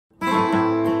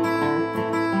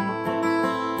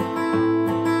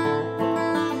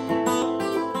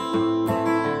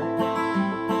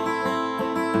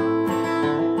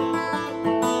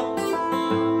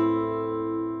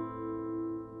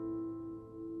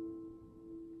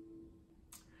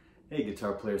Hey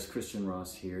guitar players, Christian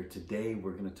Ross here. Today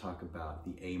we're going to talk about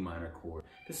the A minor chord.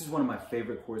 This is one of my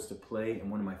favorite chords to play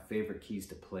and one of my favorite keys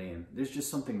to play in. There's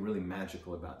just something really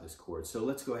magical about this chord, so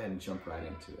let's go ahead and jump right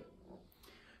into it.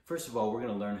 First of all, we're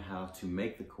going to learn how to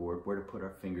make the chord, where to put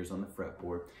our fingers on the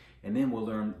fretboard, and then we'll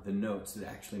learn the notes that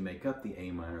actually make up the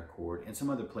A minor chord and some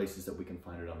other places that we can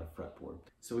find it on the fretboard.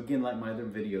 So again, like my other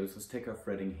videos, let's take our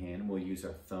fretting hand and we'll use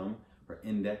our thumb, our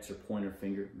index or pointer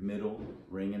finger, middle,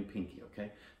 ring, and pinky,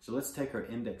 okay? So let's take our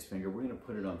index finger, we're gonna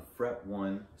put it on fret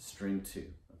 1, string 2,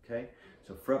 okay?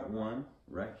 So fret 1,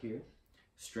 right here,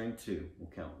 string 2, we'll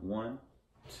count 1,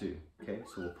 2, okay?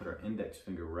 So we'll put our index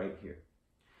finger right here.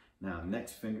 Now,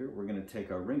 next finger, we're gonna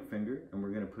take our ring finger and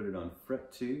we're gonna put it on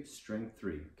fret 2, string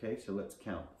 3, okay? So let's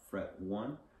count fret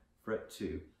 1, fret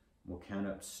 2, we'll count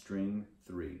up string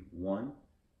 3, 1,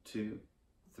 2,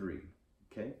 3,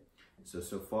 okay?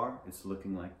 So far, it's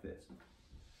looking like this.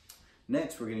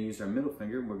 Next, we're going to use our middle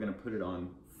finger and we're going to put it on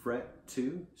fret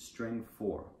 2, string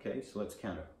 4. Okay, so let's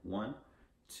count it. 1,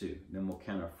 2. Then we'll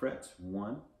count our frets.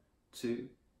 1, 2,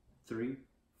 3,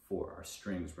 4. Our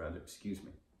strings, rather, excuse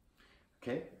me.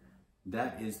 Okay,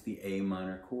 that is the A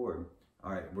minor chord.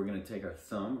 All right, we're going to take our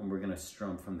thumb and we're going to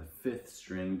strum from the 5th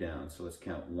string down. So let's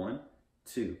count 1,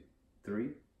 2, 3,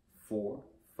 4,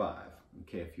 5.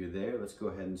 Okay, if you're there, let's go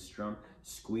ahead and strum.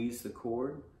 Squeeze the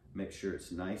chord, make sure it's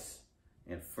nice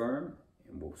and firm,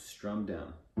 and we'll strum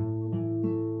down.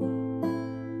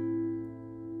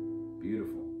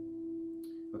 Beautiful.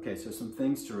 Okay, so some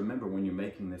things to remember when you're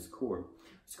making this chord.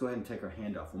 Let's go ahead and take our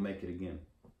hand off. We'll make it again.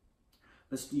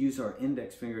 Let's use our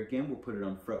index finger again. We'll put it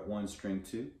on fret 1, string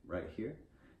 2, right here.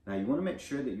 Now you want to make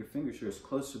sure that your fingers are as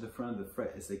close to the front of the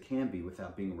fret as they can be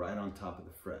without being right on top of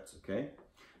the frets, okay?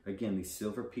 Again, these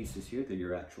silver pieces here, they're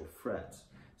your actual frets.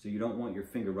 So you don't want your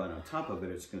finger right on top of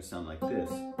it, it's going to sound like this.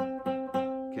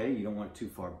 Okay, you don't want it too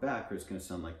far back or it's going to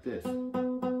sound like this. You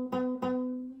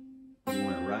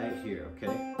want it right here,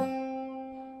 okay?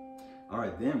 All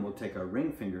right, then we'll take our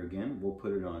ring finger again. We'll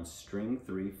put it on string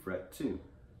 3, fret 2.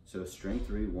 So string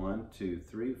 3, 1, 2,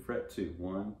 3, fret 2,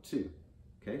 1, 2.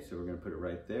 Okay, so we're going to put it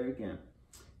right there again.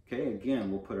 Okay, again,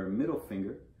 we'll put our middle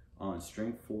finger on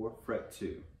string 4, fret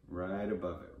 2. Right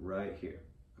above it, right here,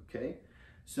 okay?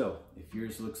 So, if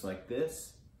yours looks like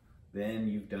this, then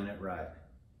you've done it right,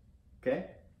 okay?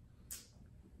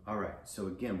 All right, so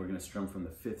again, we're gonna strum from the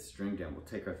 5th string down. We'll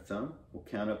take our thumb, we'll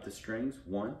count up the strings,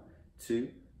 1, 2,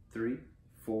 3,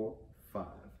 4, 5.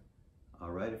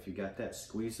 All right, if you got that,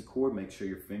 squeeze the chord, make sure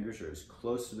your fingers are as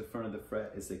close to the front of the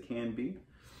fret as they can be.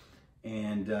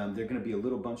 And they're gonna be a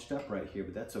little bunched up right here,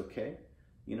 but that's okay.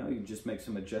 You know, you just make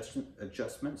some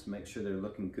adjustments, make sure they're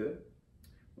looking good,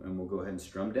 and we'll go ahead and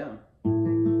strum down.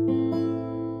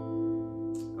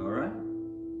 All right,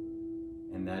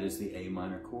 and that is the A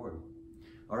minor chord.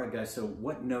 All right, guys, so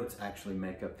what notes actually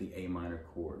make up the A minor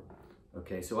chord?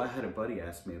 Okay, so I had a buddy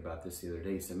ask me about this the other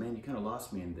day. He said, man, you kind of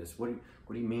lost me in this. What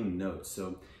do you mean notes?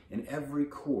 So in every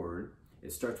chord,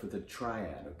 it starts with a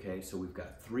triad, okay? So we've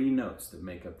got 3 notes that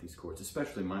make up these chords,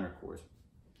 especially minor chords.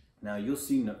 Now you'll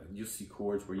see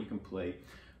chords where you can play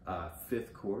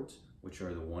 5th chords, which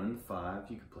are the 1 and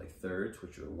 5. You can play thirds,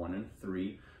 which are the 1 and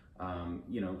 3,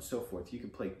 you know, so forth. You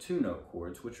can play 2-note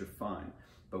chords, which are fine.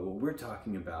 But what we're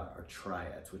talking about are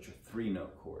triads, which are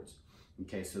 3-note chords.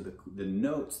 Okay, so the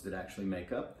notes that actually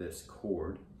make up this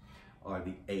chord are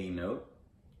the A note,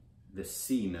 the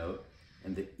C note,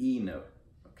 and the E note.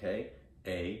 Okay,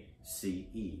 A, C,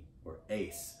 E, or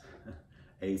ACE,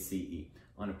 A-C-E.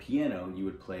 On a piano, you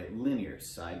would play it linear,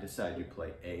 side to side. You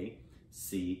play A,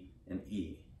 C, and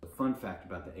E. The fun fact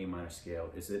about the A minor scale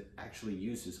is it actually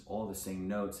uses all the same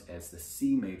notes as the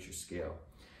C major scale.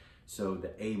 So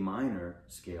the A minor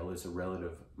scale is a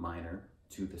relative minor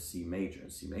to the C major,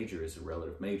 and C major is a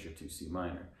relative major to C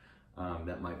minor.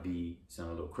 That might sound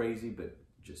a little crazy, but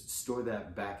just store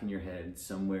that back in your head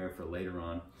somewhere for later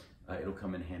on. It'll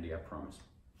come in handy, I promise.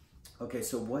 Okay,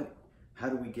 so how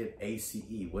do we get ACE?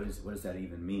 What does that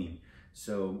even mean?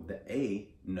 So the A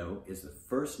note is the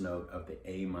first note of the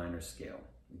A minor scale,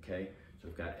 okay? So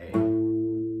we've got A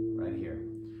right here,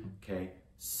 okay?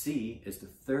 C is the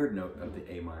 3rd note of the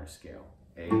A minor scale,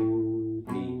 A,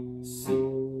 B, C,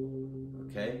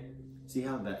 okay? See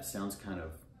how that sounds kind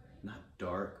of, not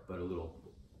dark, but a little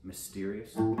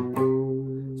mysterious?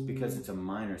 It's because it's a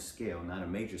minor scale, not a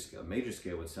major scale. A major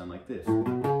scale would sound like this.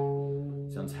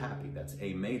 It sounds happy, that's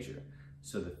A major.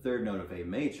 So the 3rd note of A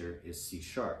major is C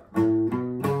sharp. A,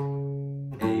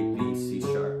 B, C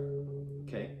sharp.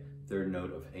 Okay, 3rd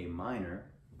note of A minor,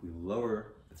 we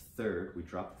lower the 3rd, we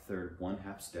drop the 3rd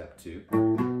 1/2 step to.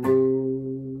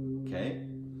 Okay,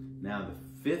 now the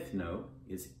 5th note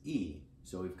is E.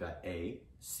 So we've got A,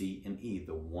 C, and E.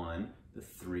 The 1, the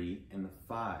 3, and the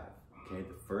 5. Okay,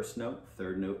 the first note,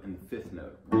 third note, and the fifth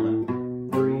note. 1,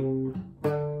 3,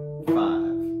 5.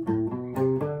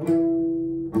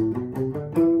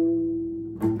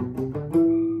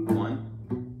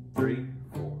 1, 3,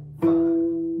 4, 5.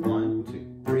 1,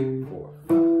 2, 3, 4,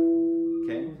 5.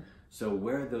 Okay, so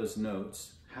where are those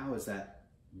notes? How is that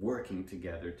working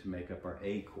together to make up our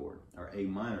A chord, our A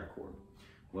minor chord?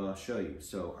 Well, I'll show you.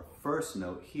 So our first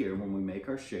note here, when we make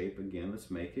our shape, again, let's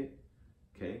make it,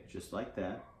 okay, just like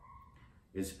that,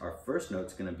 is our first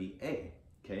note's gonna be A,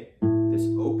 okay? This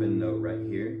open note right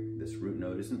here, this root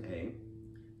note is an A.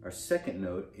 Our second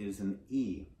note is an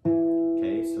E,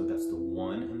 okay? So that's the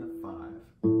 1 and the 5.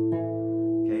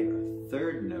 Okay, our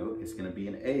third note is gonna be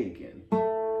an A again.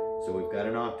 So we've got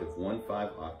an octave, 1,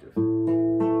 5 octave.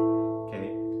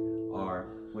 Okay, our,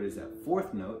 what is that?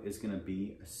 Fourth note is gonna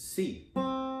be a C.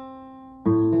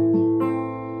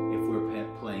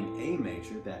 Playing A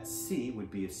major, that C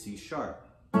would be a C sharp.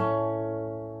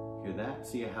 Hear that?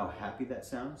 See how happy that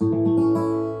sounds?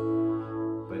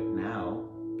 But now,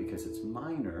 because it's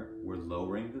minor, we're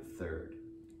lowering the third.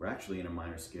 We're actually in a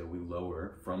minor scale. We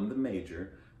lower from the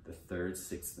major the third,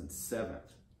 sixth, and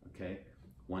seventh. Okay,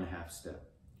 1/2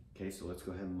 step. Okay, so let's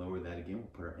go ahead and lower that again. We'll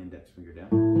put our index finger down.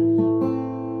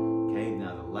 Okay,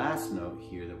 now the last note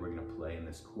here that we're going to play in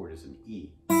this chord is an E.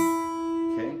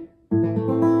 Okay?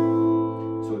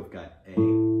 So we've got A,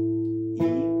 E,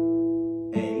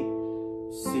 A,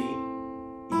 C, E.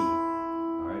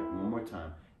 All right, one more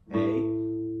time. A,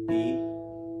 E,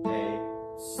 A,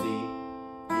 C,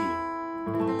 E.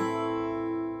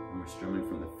 And we're strumming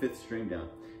from the 5th string down.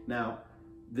 Now,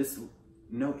 this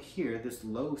note here, this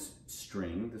low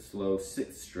string, this low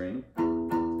 6th string,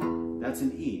 that's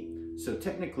an E. So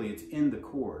technically it's in the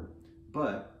chord,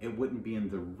 but it wouldn't be in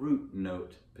the root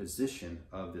note position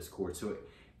of this chord. So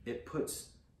it puts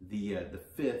the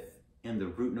 5th in the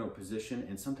root note position,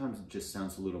 and sometimes it just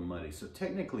sounds a little muddy. So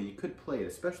technically you could play it,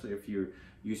 especially if you're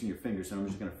using your fingers. So I'm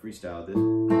just going to freestyle this.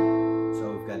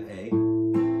 So we've got A.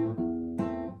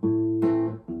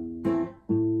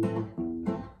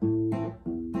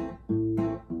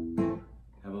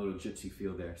 Have a little gypsy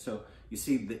feel there. So you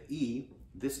see the E,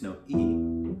 this note E,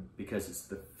 because it's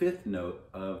the 5th note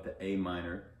of the A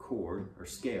minor chord or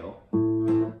scale,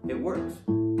 it works.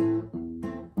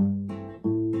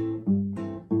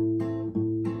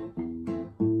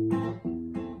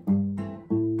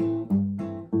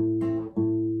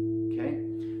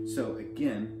 So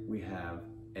again, we have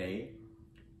A,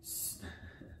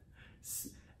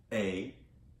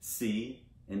 C,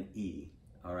 and E,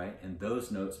 all right? And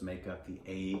those notes make up the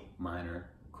A minor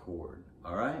chord,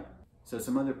 all right? So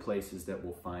some other places that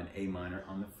we'll find A minor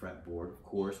on the fretboard, of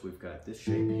course, we've got this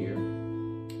shape here.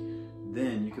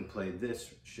 Then you can play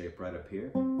this shape right up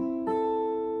here.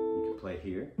 You can play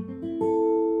here.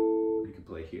 You can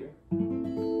play here.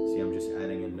 See, I'm just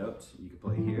adding in notes. You can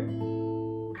play here,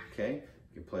 okay?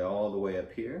 You can play all the way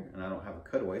up here, and I don't have a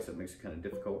cutaway, so it makes it kind of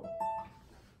difficult.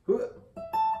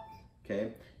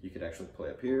 Okay, you could actually play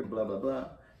up here, blah, blah, blah.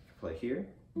 You can play here.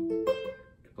 You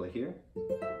can play here.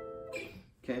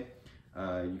 Okay,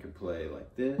 you can play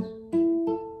like this.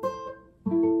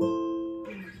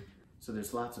 So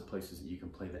there's lots of places that you can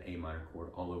play the A minor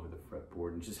chord all over the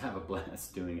fretboard and just have a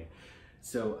blast doing it.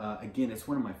 So again, it's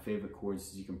one of my favorite chords,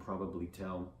 as you can probably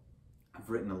tell. I've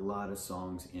written a lot of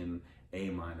songs in A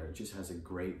minor. It just has a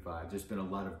great vibe. There's been a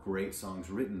lot of great songs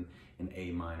written in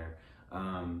A minor.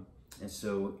 And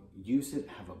so use it,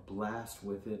 have a blast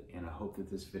with it, and I hope that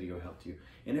this video helped you.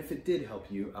 And if it did help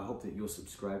you, I hope that you'll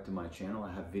subscribe to my channel.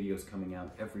 I have videos coming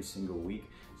out every single week.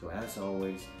 So as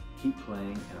always, keep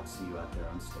playing, and I'll see you out there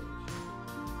on stage.